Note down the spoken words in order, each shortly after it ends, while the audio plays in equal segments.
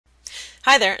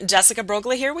Hi there, Jessica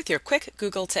Broglie here with your quick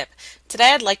Google tip.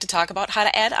 Today I'd like to talk about how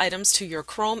to add items to your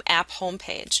Chrome app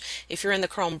homepage. If you're in the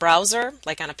Chrome browser,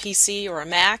 like on a PC or a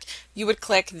Mac, you would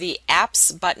click the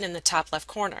Apps button in the top left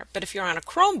corner. But if you're on a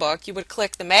Chromebook, you would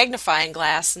click the magnifying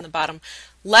glass in the bottom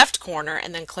left corner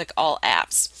and then click All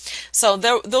Apps. So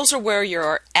those are where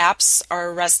your apps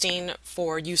are resting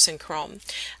for use in Chrome.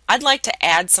 I'd like to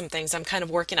add some things. I'm kind of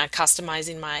working on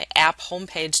customizing my app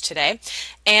homepage today.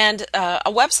 And a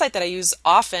website that I use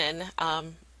often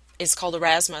is called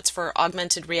Erasma. It's for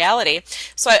augmented reality.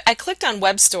 So I clicked on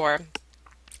Web Store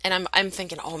and I'm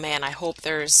thinking, oh man, I hope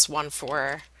there's one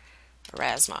for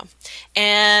Erasma.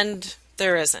 And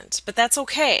there isn't, but that's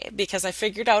okay because I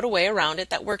figured out a way around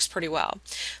it that works pretty well.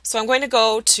 So I'm going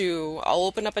to I'll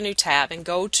open up a new tab and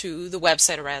go to the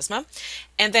website Erasma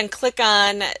and then click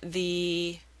on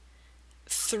the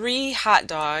three hot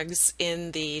dogs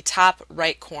in the top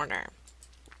right corner.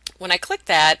 When I click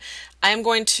that, I'm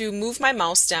going to move my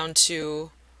mouse down to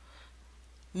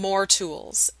More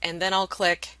Tools and then I'll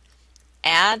click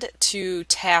Add to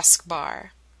Taskbar.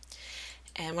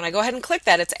 And when I go ahead and click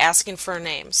that, it's asking for a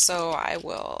name. So I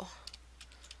will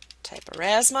type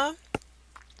Erasma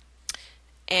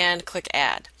and click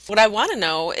Add. What I want to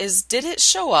know is, did it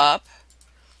show up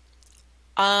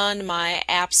on my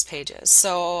apps pages?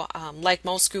 So like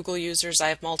most Google users, I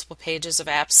have multiple pages of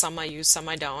apps. Some I use, some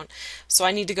I don't. So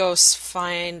I need to go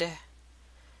find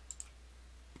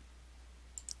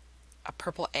a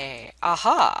purple A.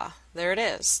 Aha! There it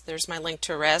is. There's my link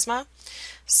to Erasma.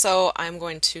 So I'm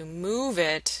going to move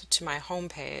it to my home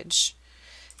page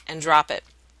and drop it.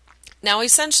 Now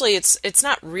essentially it's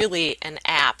not really an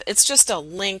app. It's just a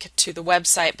link to the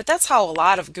website, but that's how a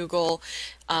lot of Google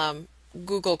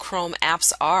Chrome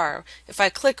apps are. If I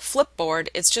click Flipboard,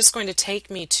 it's just going to take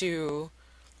me to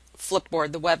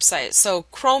Flipboard, the website. So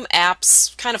Chrome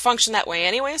apps kind of function that way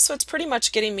anyway, so it's pretty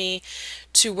much getting me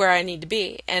to where I need to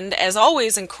be. And as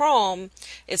always in Chrome,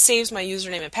 it saves my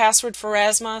username and password for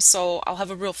Erasma, so I'll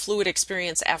have a real fluid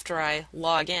experience after I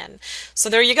log in. So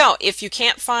there you go. If you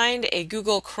can't find a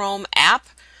Google Chrome app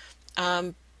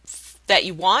that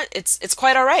you want, it's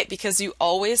quite alright because you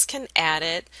always can add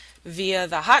it via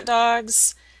the hot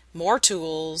dogs, More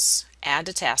Tools, Add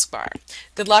to Taskbar.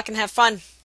 Good luck and have fun.